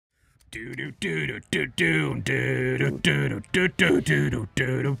Rusty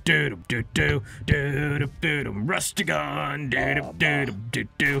gun.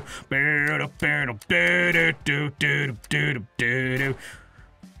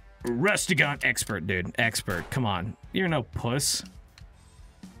 Rusty gun expert, dude. Expert. Come on. You're no puss.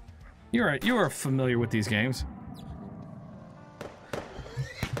 You are familiar with these games.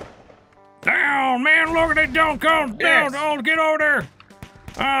 Down, man! Look at that junk come down! Oh, get over there!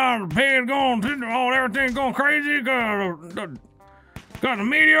 The pig's going, everything's going crazy. Got the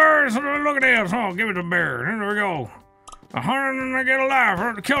meteors. Look at this. Oh, give it the bear. There we go. 100 and I get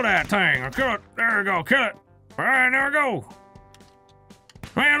alive. Kill that thing. Kill it. There we go. Kill it. All right, there we go.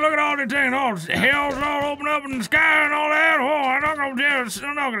 Man, look at all these things. All the hells all open up in the sky and all that. Oh, I'm not gonna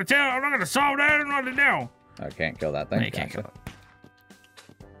tell. I'm not gonna solve that. What to do? I can't kill that thing. No, you can't kill it.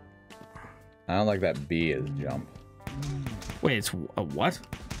 I don't like that B is jump. Wait, it's a what?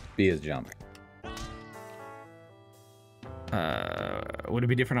 B is jump. Would it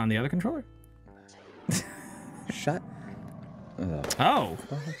be different on the other controller? Shut. Oh.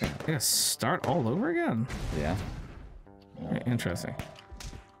 I gotta start all over again. Yeah. Interesting.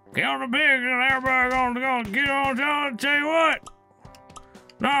 Kill the pig and everybody gonna get on John. Tell you what.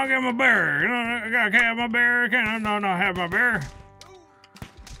 No, I'll get my bear. I gotta have my bear. Can't no have my bear.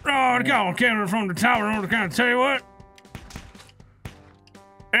 Oh, the guy came from the tower. I can't tell you what.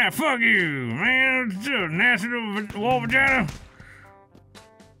 Yeah, fuck you, man. It's a nasty little wall vagina.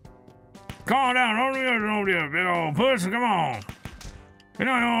 Calm down. Don't do it, big old puss. Come on. You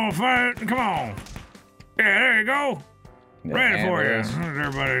know you want to fight. Come on. Yeah, there you go. Yeah, ready for you.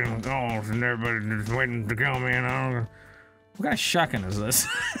 Everybody just waiting to come in. What kind of shotgun is this?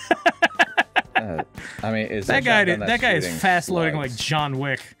 I mean, is that guy is fast loading like John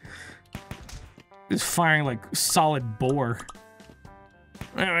Wick. He's firing like solid bore.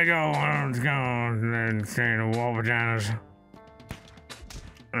 There we go. I'm just going and saying the wall vaginas.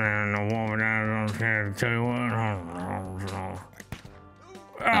 And the wall vaginas, I'm tell you what.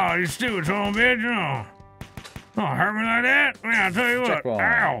 Oh, you stupid son of a bitch. Don't hurt me like that. Man, I'll tell you what. Checkpoint.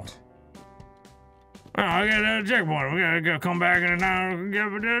 Ow. Oh, I got that checkpoint. We gotta come back and now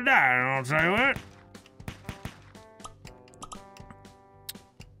give it to the die. I'll tell you what.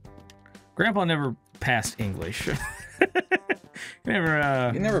 Grandpa never passed English. You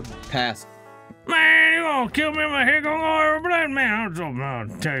never passed. Man, you gonna kill me? My hair gonna go over blind man. I'll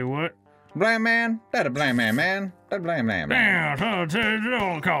tell you what. Blind man? That a blind man, man. That blind man, man. Damn, they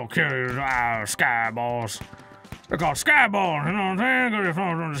don't call killers sky balls. They're called sky balls, you know what I'm saying? Because they're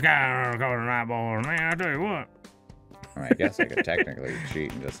from the sky, they're called night balls. Man, I tell you what. I guess I could technically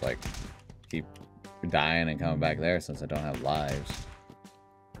cheat and just like keep dying and coming back there since I don't have lives.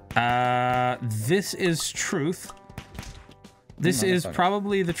 This is truth. This is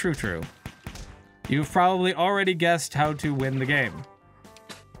probably the true. You've probably already guessed how to win the game.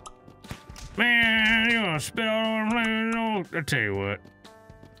 Man, you're gonna spit all over me. I'll tell you what.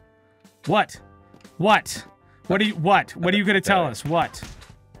 What? What are you gonna tell us? What?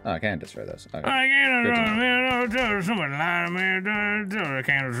 Oh, I can't destroy this. Okay. I can't destroy it, man. Tell somebody lied to me. I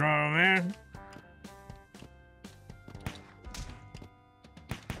can't destroy it, man.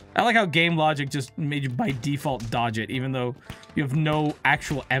 I like how game logic just made you by default dodge it, even though you have no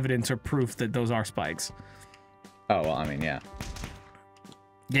actual evidence or proof that those are spikes. Oh, well, I mean, yeah.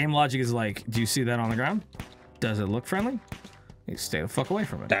 Game logic is like, do you see that on the ground? Does it look friendly? You stay the fuck away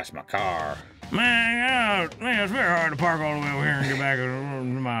from it. That's my car. Man, it's very hard to park all the way over here and get back to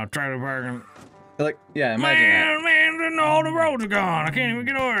my trailer park. Like, yeah, imagine that. Man, all the roads are gone. I can't even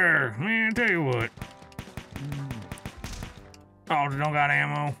get over there. Man, I tell you what. Oh, don't got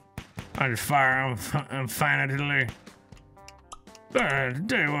ammo. I just fire. I'm fine at it.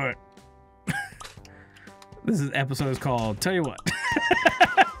 Tell you what. This episode is called Tell You What.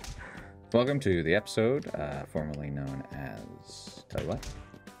 Welcome to the episode formerly known as Tell You What.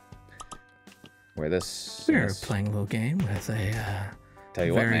 Where we're playing a little game with a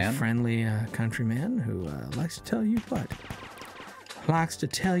very friendly countryman who likes to tell you what. Likes to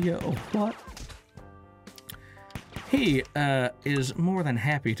tell you what. He is more than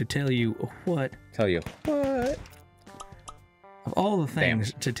happy to tell you what. Tell you what? Of all the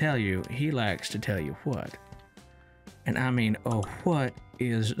things to tell you, he likes to tell you what. And I mean, what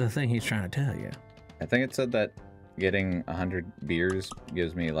is the thing he's trying to tell you? I think it said that getting 100 beers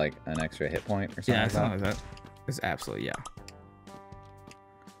gives me like an extra hit point or something. Yeah, something like that. It's absolutely, yeah.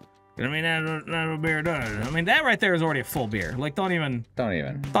 I mean, that's what beer does. I mean, that right there is already a full beer. Like, don't even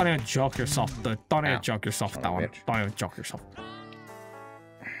joke yourself. Don't even joke yourself down. Don't even joke yourself.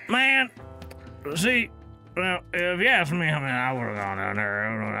 Man, see, well, if you asked me, I mean, I would have gone down there.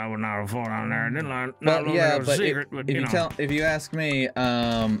 I would not lot of fun on there. Didn't like, not Well, a little yeah, bit of a but secret, but you know. if you ask me,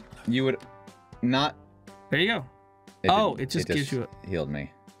 you would not. There you go. It just gives you a... healed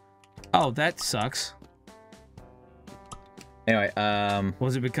me. Oh, that sucks. Anyway,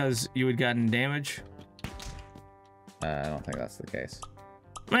 was it because you had gotten damage? I don't think that's the case.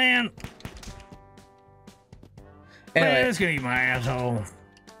 Man. Anyway, Man, it's gonna eat my asshole.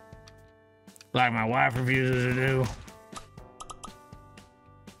 Like my wife refuses to do.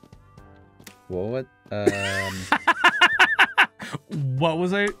 What? What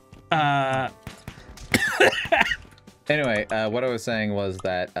was it? Anyway, what I was saying was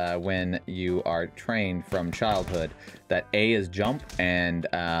that when you are trained from childhood, that A is jump and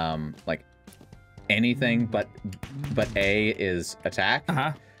like anything but A is attack.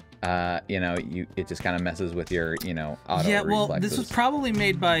 You know, it just kind of messes with your, you know, auto reflexes. Well, this was probably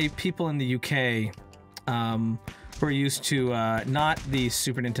made by people in the UK who are used to not the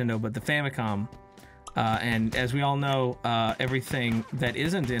Super Nintendo but the Famicom. And as we all know, everything that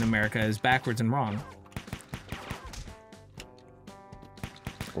isn't in America is backwards and wrong.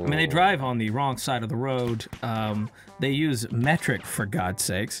 I mean, they drive on the wrong side of the road. They use metric, for God's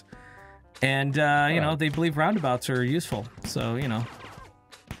sakes. And, you know, they believe roundabouts are useful. So, you know,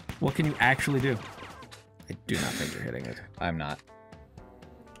 what can you actually do? I do not think you're hitting it. I'm not.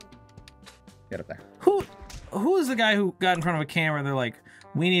 Get up there. Who is the guy who got in front of a camera and they're like,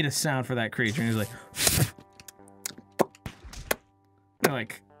 we need a sound for that creature? And he's like... They're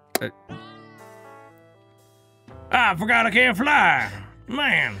like... I forgot I can't fly!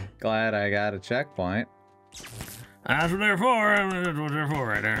 Man! Glad I got a checkpoint. That's what they're for. That's what they're for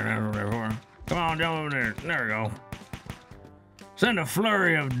right there. That's what they're for. Come on, jump over there. There we go. Send a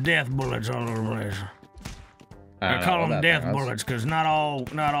flurry of death bullets all over the place. I call them death bullets because not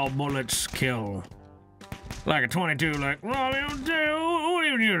all bullets kill. Like a 22, like, well, I mean, who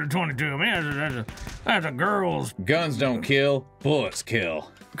even used a 22? I mean, that's a girl's. Guns don't kill, bullets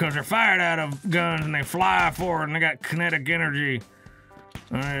kill. Because they're fired out of guns and they fly forward and they got kinetic energy.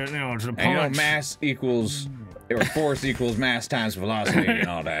 You know, it's a punch. And, you know, mass equals, or force equals mass times velocity and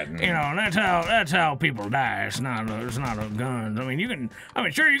all that. You know, and that's how people die. It's not a gun. I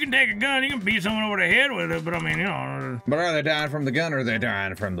mean, sure, you can take a gun, you can beat someone over the head with it, but I mean, you know. But are they dying from the gun or are they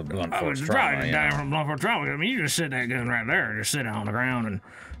dying from the blunt force trauma? Probably dying from blunt force trauma. I mean, you just sit that gun right there, just sit it on the ground and,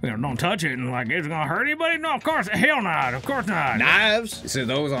 you know, don't touch it and like, it's gonna hurt anybody? No, of course, hell not. Of course not. Knives? You said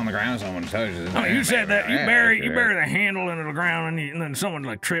those on the ground, someone touches it. I mean, you said that you bury the handle into the ground and then someone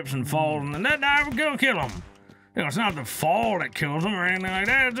like trips and falls and then that knife will go kill them. You know, it's not the fall that kills them or anything like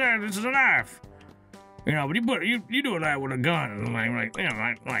that. This is a knife. You know, but you do that with a gun and like you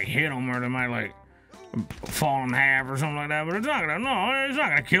know, like hit them or they might like fall in half or something like that. But it's not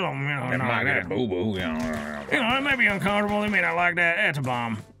gonna kill them. You know, it might get a boo-boo. You know, it may be uncomfortable. They may not like that. That's a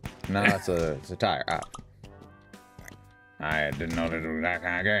bomb. No, it's a tire. I didn't know this was that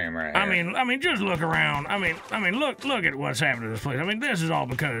kind of game right here. I mean, just look around. I mean, look at what's happened to this place. I mean, this is all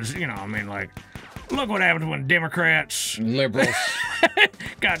because, you know, I mean, like, look what happens when Democrats, liberals,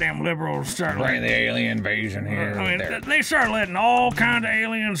 goddamn liberals start bringing the alien invasion here. I mean, they start letting all kinds of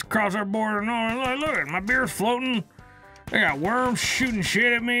aliens cross our border and all. Like, look, my beer's floating. They got worms shooting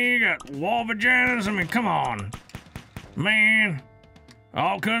shit at me. You got wall vaginas. I mean, come on, man.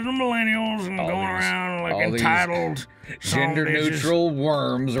 All because of millennials and going around like entitled, gender-neutral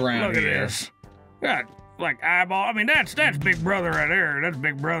worms around here. Look at this. Got like eyeball. I mean, that's Big Brother right there. That's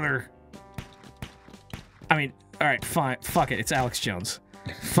Big Brother. I mean, all right, fine. Fuck it. It's Alex Jones.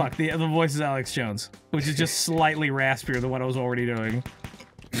 Fuck the voice is Alex Jones, which is just slightly raspier than what I was already doing.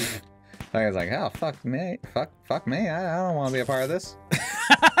 I was like, oh fuck me, fuck me. I don't want to be a part of this.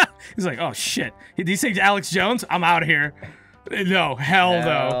 He's like, oh shit. Did he say Alex Jones? I'm out of here. No, hell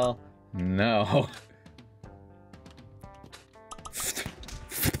no. No.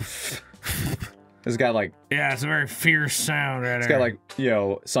 This guy like... Yeah, it's a very fierce sound right there. He's got like, you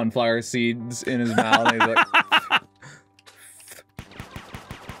know, sunflower seeds in his mouth. And he's like...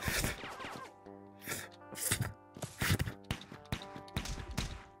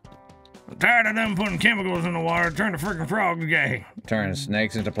 I'm tired of them putting chemicals in the water. Turn the freaking frogs gay. Turning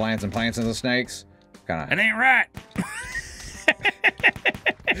snakes into plants and plants into snakes. It ain't right.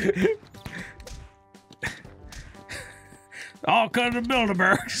 All because of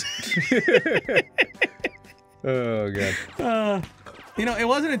Bilderbergs. Oh, God. You know, it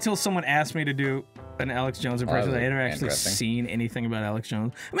wasn't until someone asked me to do an Alex Jones impression that I had never actually seen anything about Alex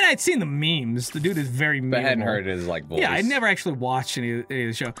Jones. I mean, I'd seen the memes. The dude is very memeable. But I hadn't heard his, like, voice. Yeah, I'd never actually watched any of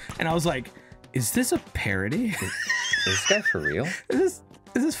the show. And I was like, is this a parody? Is this guy for real? Is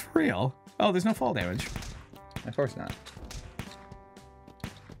this for real? Oh, there's no fall damage. Of course not.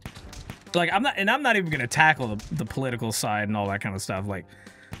 Like, I'm not even gonna tackle the political side and all that kind of stuff. Like,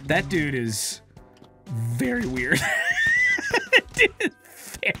 that dude is very weird. Dude is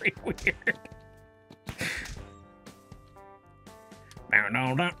very weird. I'm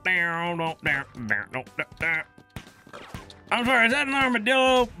sorry, is that an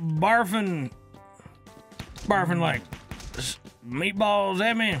armadillo barfing like meatballs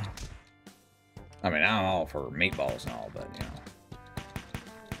at me? I mean, I'm all for meatballs and all, but you know,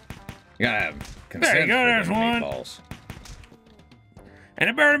 you gotta have consent for the meatballs. And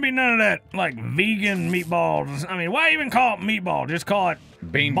it better be none of that like vegan meatballs. I mean, why even call it meatball? Just call it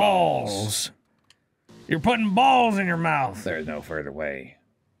bean balls. You're putting balls in your mouth. There's no further way.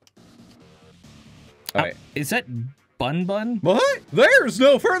 Oh, wait. Is that Bun Bun? What? There's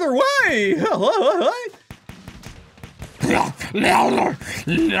no further way! Is that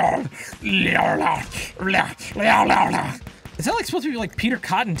like supposed to be like Peter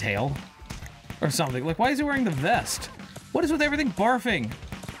Cottontail? Or something? Like, why is he wearing the vest? What is with everything barfing?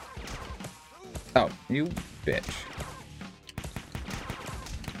 Oh, you bitch.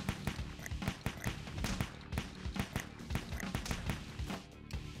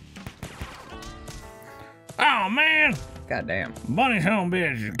 Oh, man! God damn. Bunny's home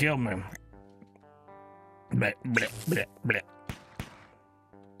bitch killed me. Bleh, bleh, bleh, bleh.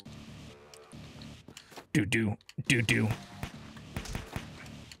 Do-do, do-do.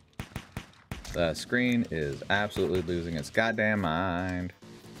 The screen is absolutely losing its goddamn mind.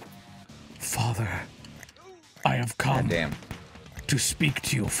 Father, I have come damn. to speak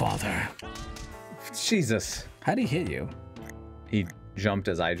to you, Father. Jesus. How'd he hit you? He jumped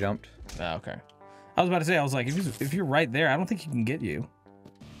as I jumped. Oh, okay. I was about to say, I was like, if you're right there, I don't think he can get you.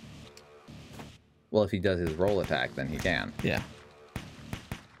 Well, if he does his roll attack, then he can. Yeah.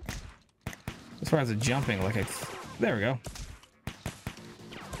 As far as the jumping, like there we go.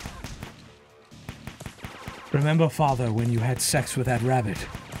 Remember, Father, when you had sex with that rabbit?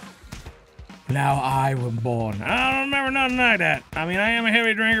 Now I was born. I don't remember nothing like that. I mean, I am a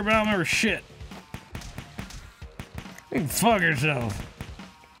heavy drinker, but I don't remember shit. You can fuck yourself.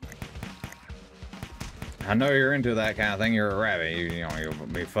 I know you're into that kind of thing. You're a rabbit. You know, you'll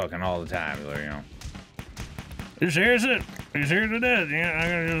be fucking all the time. So, you know. You serious? You serious with that? Yeah, I'm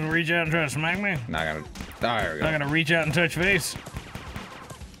gonna just reach out and try to smack me? Not gonna. There we go. Not gonna reach out and touch face?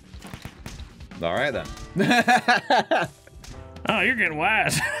 All right then. Oh, you're getting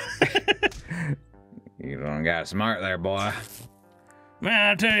wise. You done got smart there, boy.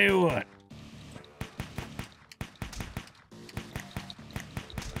 Man, I tell you what.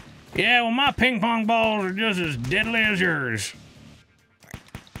 Yeah, well, my ping pong balls are just as deadly as yours.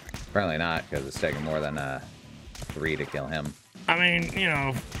 Apparently not, because it's taking more than 3 to kill him. I mean, you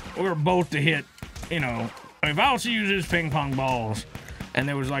know, we were both to hit, you know, if I was to use his ping pong balls and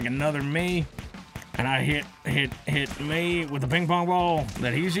there was like another me and I hit me with the ping pong ball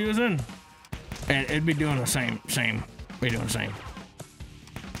that he's using, and it'd be doing the same. Be doing the same.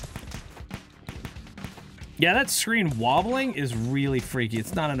 Yeah, that screen wobbling is really freaky.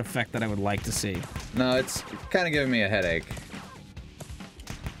 It's not an effect that I would like to see. No, it's kind of giving me a headache.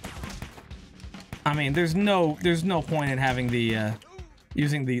 I mean, there's no point in having the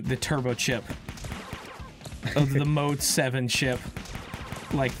using the turbo chip of the Mode 7 chip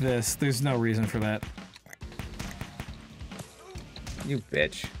like this. There's no reason for that. You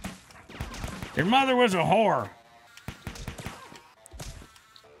bitch. Your mother was a whore.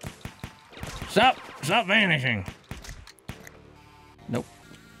 Stop vanishing. Nope.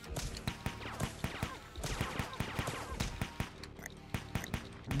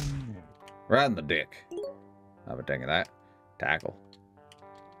 Right in the dick. I've been taking that. Tackle.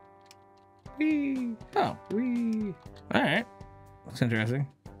 Whee. Oh. Whee. Alright. That's interesting.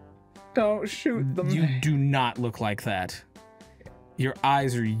 Don't shoot the man. You do not look like that. Your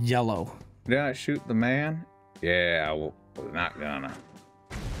eyes are yellow. Did I shoot the man? Yeah, I was not gonna.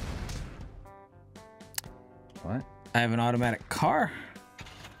 What? I have an automatic car.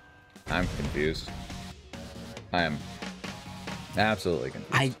 I'm confused. I am absolutely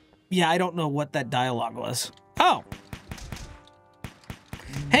confused. Yeah, I don't know what that dialogue was. Oh!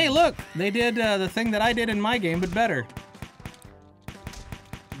 Hey, look! They did the thing that I did in my game, but better.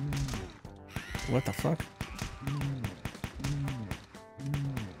 What the fuck?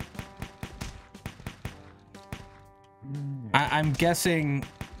 I'm guessing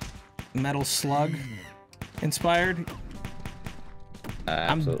Metal Slug inspired.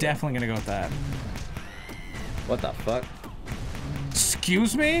 I'm definitely gonna go with that. What the fuck?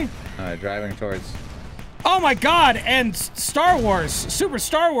 Excuse me? Driving towards. Oh my god! And Star Wars, Super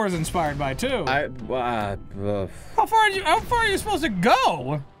Star Wars inspired by too. How far are you supposed to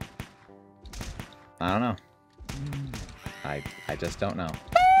go? I don't know. I just don't know.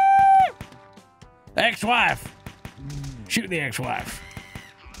 Ex-wife. Shoot the ex-wife.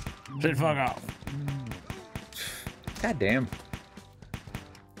 Said fuck off. God damn.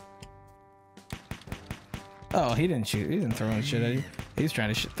 Oh, he didn't shoot. He didn't throw any shit at you. He's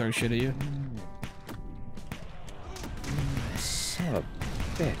trying to throw shit at you. Son of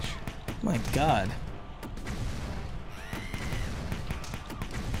a bitch. My God.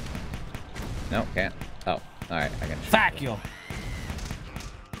 No, can't. Oh, all right. I can. Fuck you.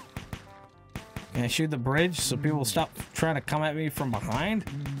 Can I shoot the bridge so people will stop trying to come at me from behind?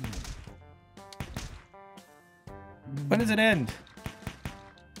 When does it end?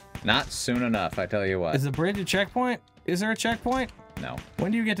 Not soon enough, I tell you what. Is the bridge a checkpoint? Is there a checkpoint? No.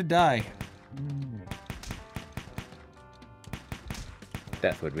 When do you get to die?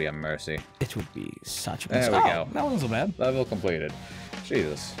 Death would be a mercy. It would be such a There we go. That wasn't so bad. Level completed.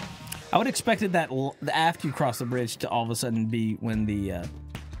 Jesus. I would have expected that after you cross the bridge to all of a sudden be when the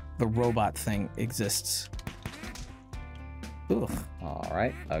robot thing exists. Ugh. All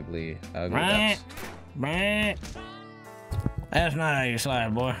right. Ugly Right. ducks. Right. That's not how you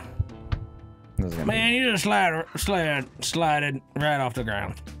slide, boy. This is gonna Man, you just slided right off the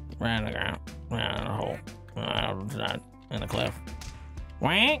ground. Right in the ground. Right in the hole. Right in the cliff.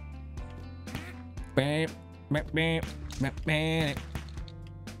 Wank. Beep. Beep. Beep. Beep. Beep.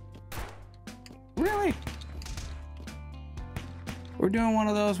 Really? We're doing one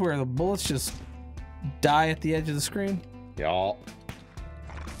of those where the bullets just die at the edge of the screen? be... Y'all.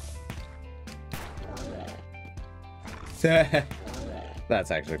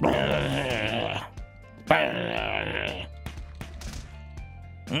 That's actually pretty good.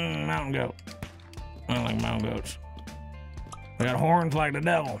 Mountain goat. I don't like mountain goats. They got horns like the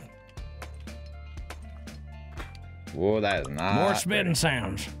devil. Whoa, that is not More spitting pretty.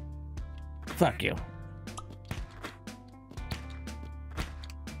 sounds. Fuck you.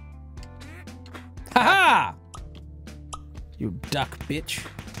 Ha-ha! You duck bitch.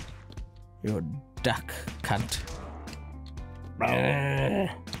 You a duck cunt.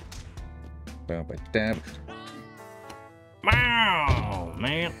 Wow,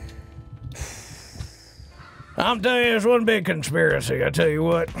 man. I'm telling you, it's one big conspiracy. I tell you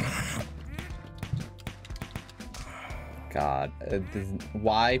what. God,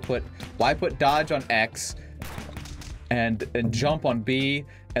 why put dodge on X and jump on B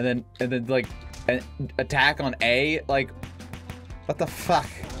and then like and attack on A? Like, what the fuck?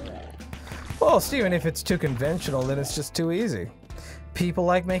 Well, Steven, if it's too conventional, then it's just too easy. People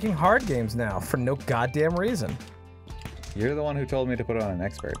like making hard games now for no goddamn reason. You're the one who told me to put it on an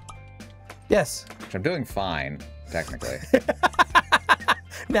expert, Yes. which I'm doing fine technically.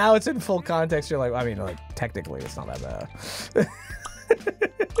 Now it's in full context. You're like, I mean, like, technically, it's not that bad.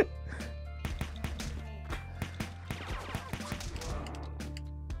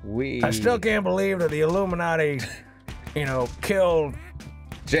 I still can't believe that the Illuminati, you know, killed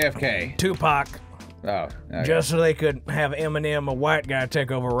JFK. Tupac Oh, okay. just so they could have Eminem, a white guy,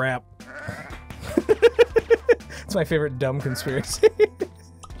 take over rap. It's my favorite dumb conspiracy.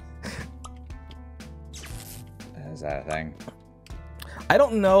 Is that a thing? I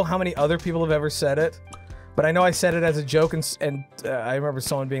don't know how many other people have ever said it, but I know I said it as a joke, and I remember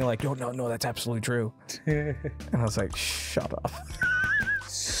someone being like, no, that's absolutely true. And I was like, shut up.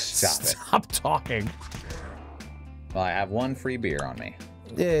 Stop it. Stop talking. Well, I have one free beer on me,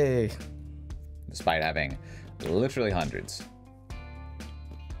 Yay. despite having literally hundreds.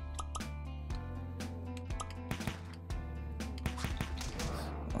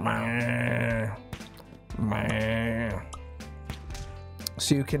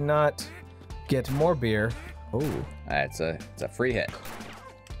 So you cannot get more beer. Oh. It's a free hit.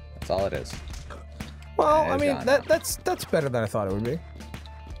 That's all it is. Well, Yeah, I it's mean, gone now. that's better than I thought it would be.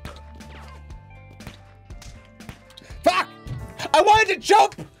 Fuck! I wanted to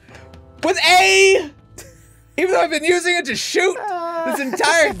jump with A! Even though I've been using it to shoot this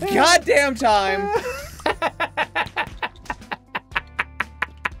entire goddamn time.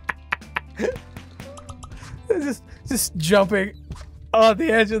 Just jumping on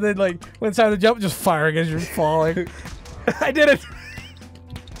the edge, and then like when it's time to jump, just firing as you're falling. I did it.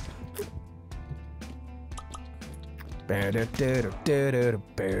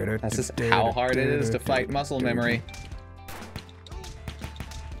 That's just how hard it is to fight muscle memory.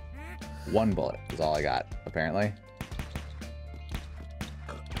 One bullet is all I got, apparently.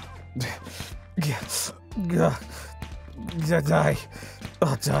 Yes. Die.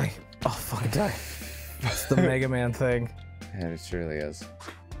 Oh, die. Oh, fucking die. That's the Mega Man thing. Yeah, it surely is.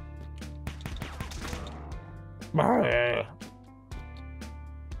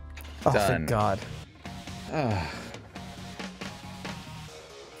 Oh, Done. thank God.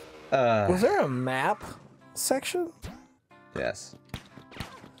 Was there a map section? Yes.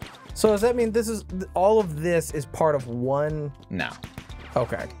 So does that mean this is all of this is part of one? No.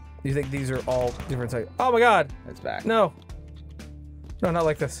 Okay. You think these are all different types? Oh my god! It's back. No. No, not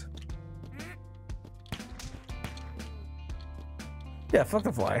like this. Yeah, fuck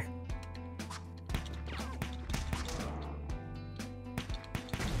the fly.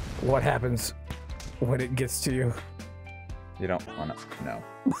 What happens when it gets to you? You don't want to know.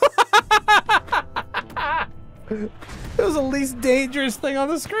 It was the least dangerous thing on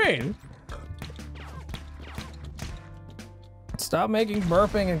the screen. Stop making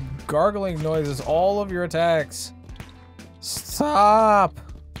burping and gargling noises all of your attacks. Stop.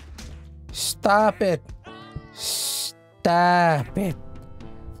 Stop it. Stop it.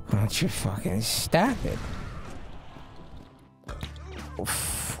 Why don't you fucking stop it?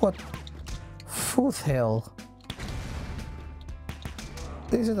 What? Footh Hill.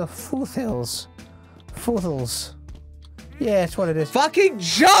 These are the Footh Hills. Foothles. Yeah, that's what it is. Fucking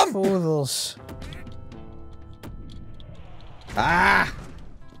jump! Foothles. Ah!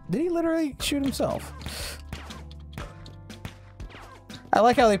 Did he literally shoot himself? I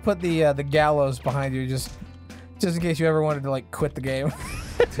like how they put the gallows behind you just in case you ever wanted to like quit the game.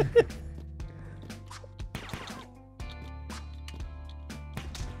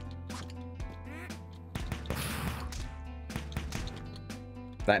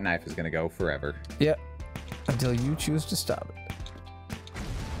 That knife is gonna go forever. Yep. Until you choose to stop it.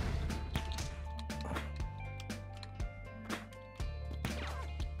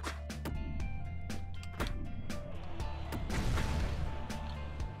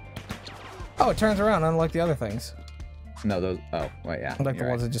 Oh, it turns around, unlike the other things. No, those. Oh, wait, yeah. Like the you're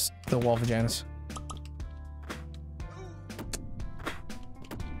ones right. that just the wall vaginas.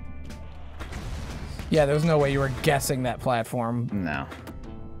 Yeah, there was no way you were guessing that platform. No.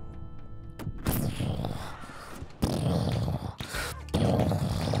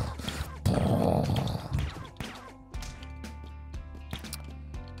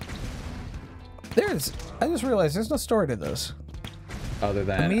 I just realized there's no story to this. Other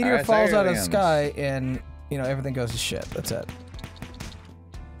than A meteor alright, falls out of the aliens. sky and, you know, everything goes to shit. That's it.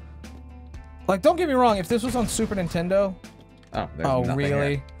 Like, don't get me wrong, if this was on Super Nintendo... Oh, there's Oh, nothing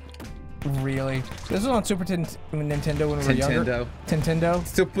really? here. Really? This was on Super Nintendo when we were younger. Nintendo.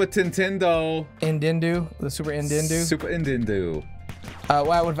 Super Nintendo. Indindu. The Super Indindu. Super Indindu.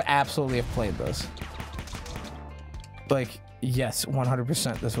 Well, I would have absolutely have played this. Like, yes,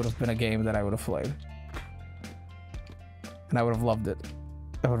 100% this would have been a game that I would have played. And I would have loved it.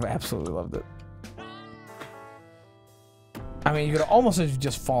 I would have absolutely loved it. I mean, you could almost have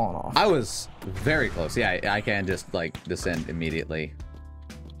just fallen off. I was very close. Yeah, I can just, like, descend immediately.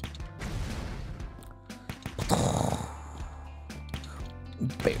 Oh,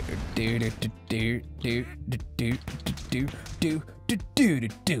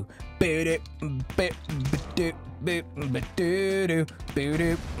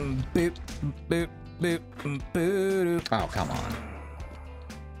 come on.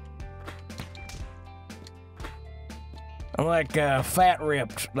 I'm like fat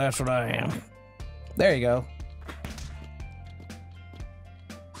ripped. That's what I am. There you go.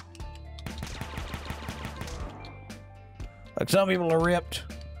 Like some people are ripped,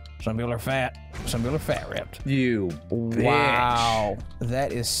 some people are fat, some people are fat ripped. You bitch. Wow,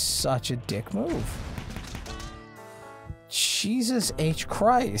 that is such a dick move. Jesus H.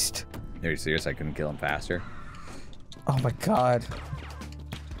 Christ. Are you serious? I couldn't kill him faster. Oh my god.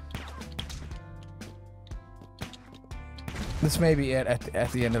 This may be it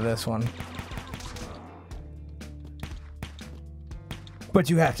at the end of this one. But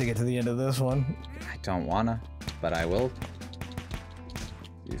you have to get to the end of this one. I don't wanna, but I will.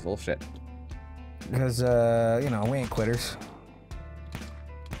 He's full of shit. Because, you know, we ain't quitters.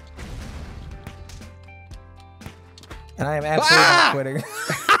 And I am absolutely not quitting.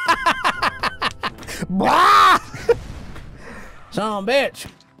 Blah! Son of a bitch.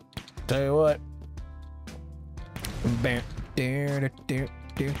 Tell you what.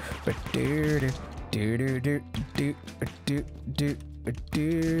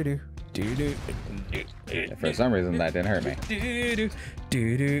 For some reason, that didn't hurt me.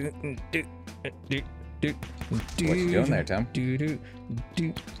 What you doing there, Tim?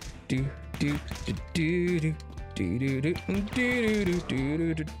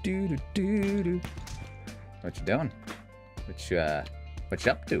 What you doing? What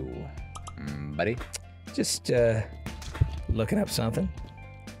you up to, buddy? Just looking up something.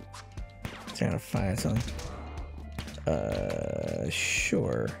 Trying to find something.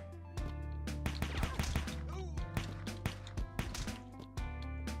 Sure.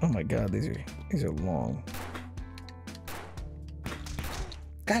 Oh my god, these are long.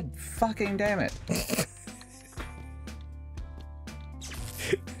 God fucking damn it.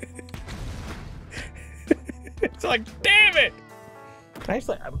 It's like, damn it!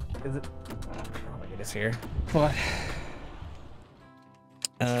 Actually, is it? Oh my goodness, here. What?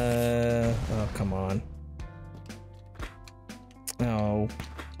 Oh, come on. No.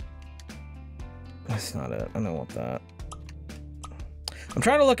 That's not it. I don't want that. I'm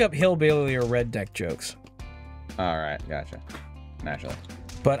trying to look up hillbilly or redneck jokes. Alright, gotcha. Naturally.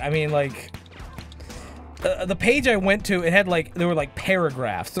 But, I mean, like... the page I went to, it had, like... There were, like,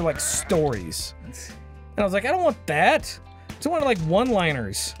 paragraphs. They're, like, stories. And I was like, I don't want that. I just want, like,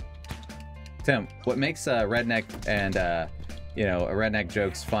 one-liners. Tim, what makes redneck and, you know, a redneck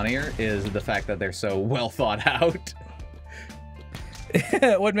jokes funnier is the fact that they're so well thought out.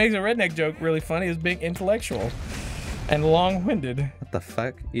 What makes a redneck joke really funny is being intellectual and long-winded. What the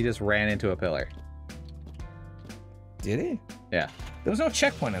fuck? He just ran into a pillar. Did he? Yeah. There was no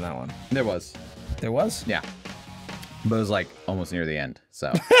checkpoint in that one. There was. There was? Yeah. But it was like almost near the end,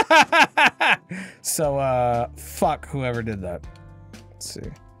 so. So, fuck whoever did that. Let's see.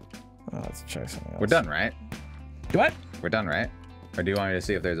 Oh, let's try something else. We're done, right? What? We're done, right? Or do you want me to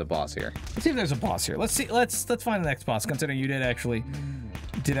see if there's a boss here? Let's see if there's a boss here. Let's see. Let's find the next boss. Considering you did actually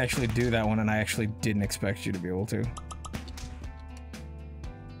do that one, and I actually didn't expect you to be able to.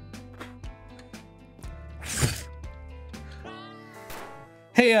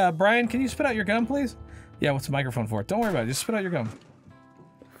 Hey, Brian, can you spit out your gum, please? Yeah, what's the microphone for? Don't worry about it. Just spit out your gum.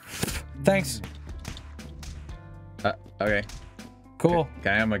 Thanks. Okay. Cool.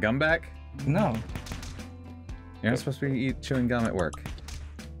 Can I have my gum back? No. You're not supposed to be chewing gum at work.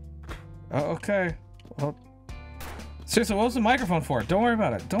 Oh, okay. Well, seriously, what was the microphone for? Don't worry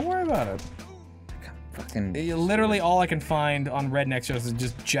about it. Don't worry about it. Fucking. Literally all I can find on Redneck shows is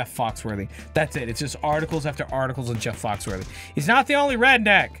just Jeff Foxworthy. That's it. It's just articles after articles of Jeff Foxworthy. He's not the only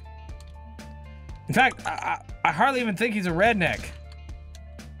redneck. In fact, I hardly even think he's a redneck.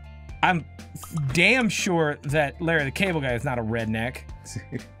 I'm damn sure that Larry the Cable Guy is not a redneck.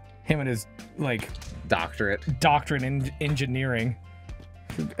 Him and his, like... Doctorate in engineering.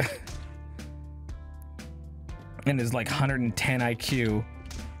 And his, like, 110 IQ.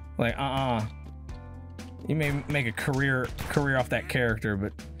 Like, You may make a career off that character,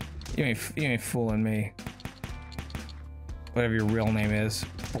 but you ain't fooling me. Whatever your real name is.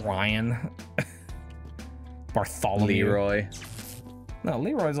 Brian. Bartholomew. Leroy. No,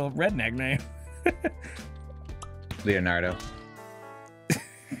 Leroy's a redneck name. Leonardo.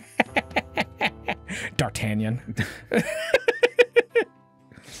 D'Artagnan.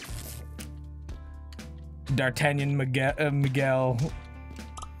 D'Artagnan Miguel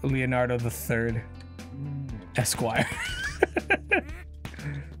Leonardo III. Esquire.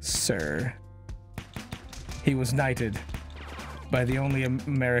 Sir. He was knighted by the only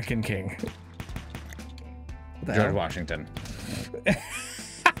American king. George Washington.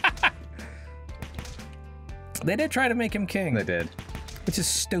 They did try to make him king. They did. Which is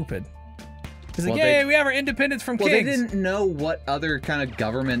stupid. He's like, Well, yay, we have our independence from kings. Well, they didn't know what other kind of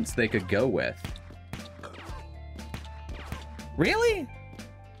governments they could go with. Really?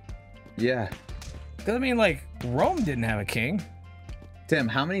 Yeah. Because, I mean, like, Rome didn't have a king. Tim,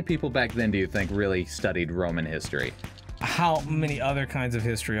 how many people back then do you think really studied Roman history? How many other kinds of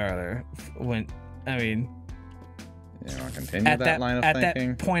history are there? When, I mean... You want to continue that line of thinking? At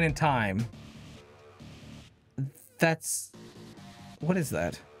that point in time, that's... What is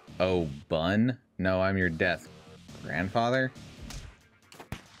that? Oh, Bun? No, I'm your death grandfather?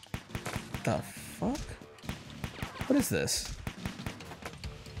 The fuck? What is this?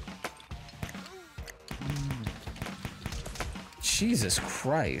 Jesus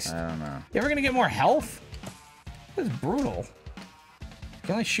Christ. I don't know. You ever gonna get more health? This is brutal. You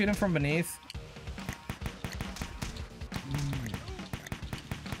can only shoot him from beneath.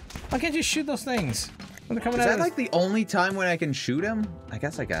 Why can't you shoot those things when they're coming Is out? that like the only time when I can shoot him? I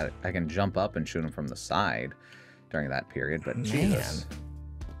guess I can jump up and shoot him from the side during that period, but Jesus.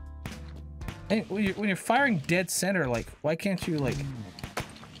 And when you're firing dead center, like, why can't you, like...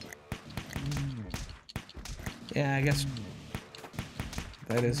 Yeah, I guess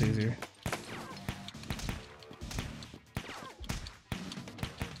that is easier.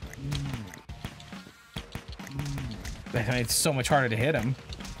 I mean, it's so much harder to hit him.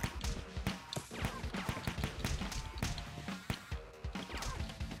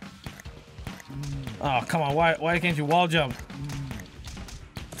 Oh, come on, why can't you wall jump?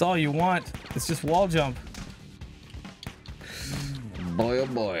 That's all you want. It's just wall jump. Boy, oh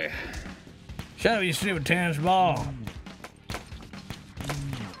boy. Shut up, you stupid tennis ball.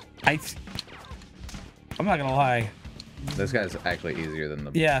 I'm not gonna lie. This guy's actually easier than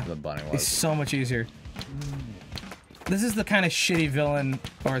the bunny was. It's so much easier. This is the kind of shitty villain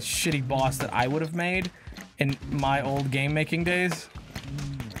or shitty boss that I would have made in my old game making days.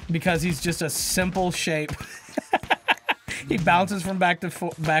 Because he's just a simple shape. He bounces from back and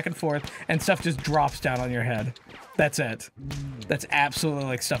forth, and stuff just drops down on your head. That's it. That's absolutely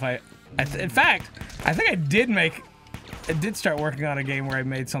like stuff in fact, I think I did start working on a game where I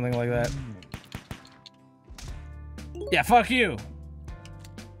made something like that. Yeah, fuck you.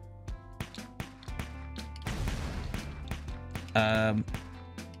 And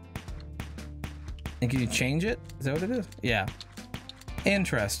can you change it? Is that what it is? Yeah.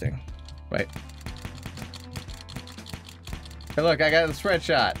 Interesting. Wait. Hey, look, I got the spread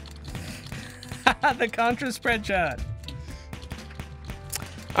shot. The Contra spread shot.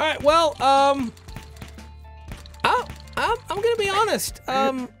 All right, well, I'm gonna be honest.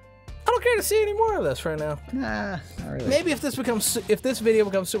 I don't care to see any more of this right now. Nah, not really. Maybe if this video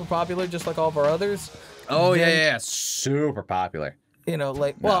becomes super popular, just like all of our others. Oh yeah, super popular. You know,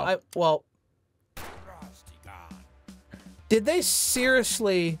 like No. Did they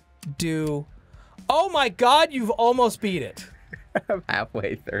seriously do? Oh my God, you've almost beat it. I'm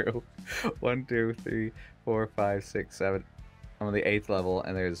halfway through. 1, 2, 3, 4, 5, 6, 7. I'm on the 8th level,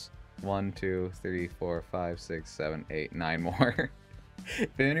 and there's 1, 2, 3, 4, 5, 6, 7, 8, 9 more.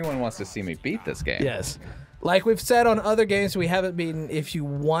 If anyone wants to see me beat this game, yes, like we've said on other games we haven't beaten. If you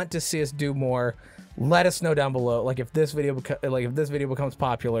want to see us do more, let us know down below. Like if this video becomes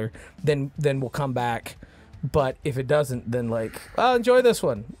popular, then we'll come back. But if it doesn't, then like, I'll enjoy this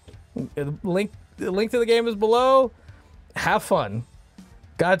one. The link to the game is below. Have fun.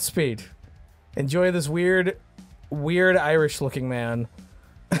 Godspeed. Enjoy this weird Irish-looking man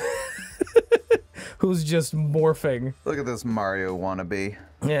who's just morphing. Look at this Mario wannabe.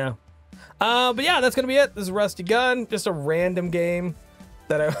 Yeah. But yeah, that's gonna be it. This is Rusty Gun, just a random game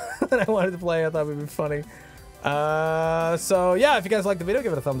that I wanted to play. I thought it would be funny. So yeah, if you guys liked the video,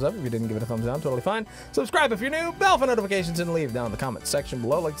 give it a thumbs up. If you didn't, give it a thumbs down. Totally fine. Subscribe if you're new. Bell for notifications, and leave down in the comments section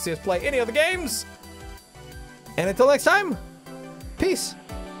below. Like to see us play any other games. And until next time, peace.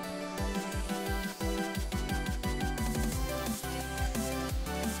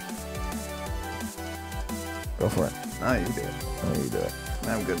 Go for it. Oh, you do it. Oh, you do it.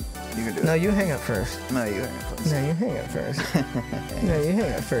 I'm good. You can do it. No, you hang up first. No, you hang up first. No, you hang up first. No, you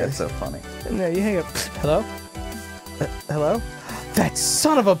hang up first. That's so funny. No, you hang up. Hello? Hello? That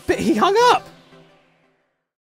son of a bitch. He hung up!